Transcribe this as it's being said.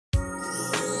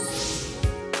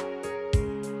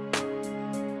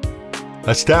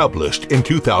Established in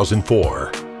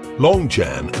 2004,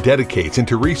 Longjann dedicates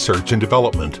into research and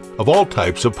development of all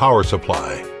types of power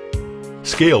supply,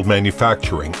 scaled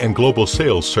manufacturing and global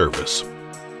sales service.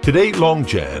 Today,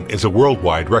 Longjann is a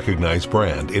worldwide recognized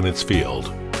brand in its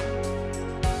field.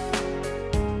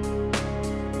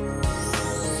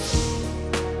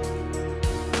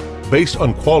 Based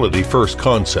on quality-first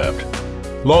concept,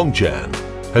 Longjann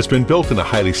has been built in a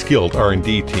highly skilled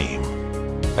R&D team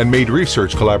and made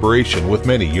research collaboration with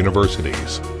many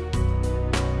universities.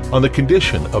 On the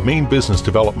condition of main business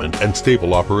development and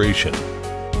stable operation,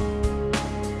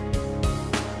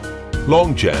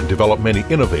 Longjann developed many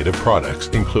innovative products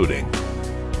including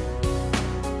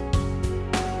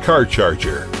car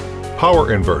charger, power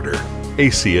inverter,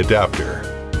 AC adapter,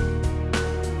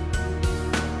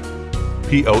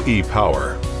 PoE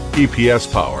power,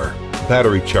 EPS power,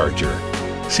 battery charger,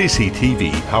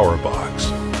 CCTV power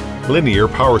box, linear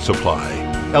power supply,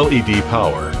 LED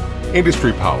power,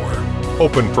 industry power,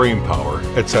 open frame power,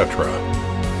 etc.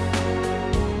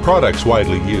 Products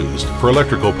widely used for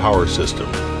electrical power system,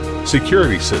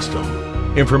 security system,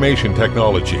 information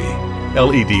technology,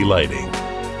 LED lighting,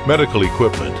 medical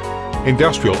equipment,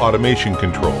 industrial automation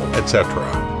control, etc.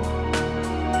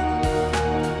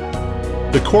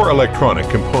 The core electronic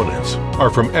components are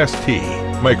from ST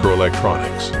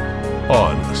Microelectronics,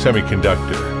 ON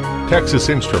Semiconductor, Texas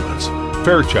Instruments,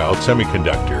 Fairchild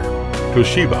Semiconductor,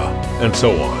 Toshiba, and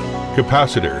so on.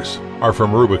 Capacitors are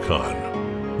from Rubicon,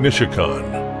 Nishikon,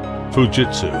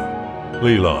 Fujitsu,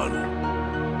 Lelon,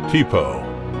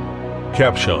 TPO,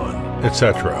 Capshon,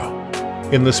 etc.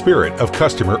 In the spirit of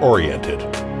customer-oriented,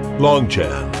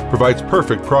 Longjann provides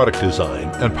perfect product design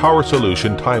and power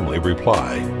solution timely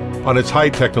reply on its high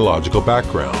technological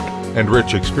background and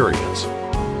rich experience.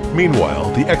 Meanwhile,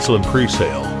 the excellent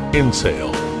pre-sale,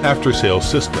 in-sale, after-sale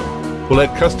system will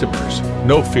let customers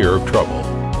no fear of trouble.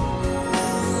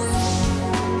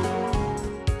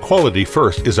 Quality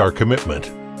first is our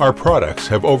commitment. Our products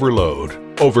have overload,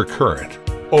 overcurrent,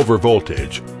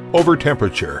 overvoltage,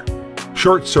 overtemperature,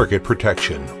 short-circuit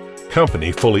protection.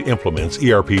 Company fully implements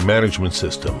ERP management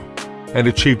system and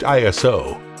achieved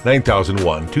ISO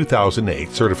 9001-2008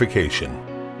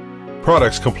 certification.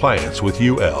 Products compliance with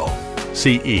UL,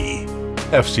 CE,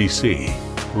 FCC,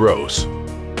 RoHS,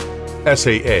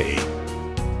 SAA,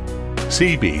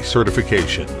 CB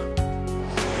certification.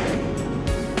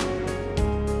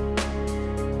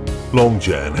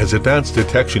 Longjann has advanced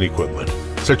detection equipment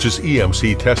such as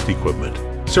EMC test equipment,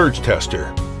 surge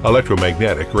tester,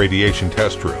 electromagnetic radiation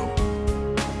test room,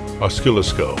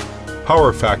 oscilloscope,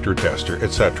 power factor tester,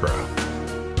 etc.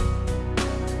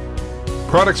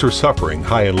 Products are suffering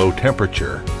high and low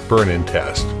temperature, burn-in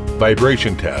test,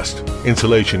 vibration test,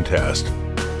 insulation test.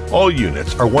 All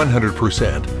units are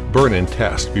 100% burn-in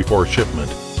test before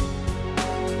shipment.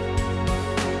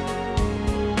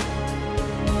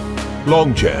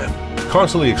 Longjann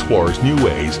constantly explores new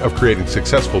ways of creating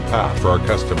successful path for our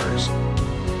customers.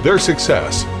 Their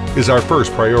success is our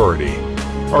first priority.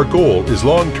 Our goal is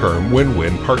long-term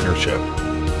win-win partnership.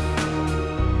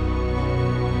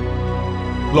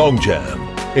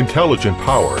 Longjann, intelligent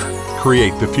power,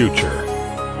 create the future.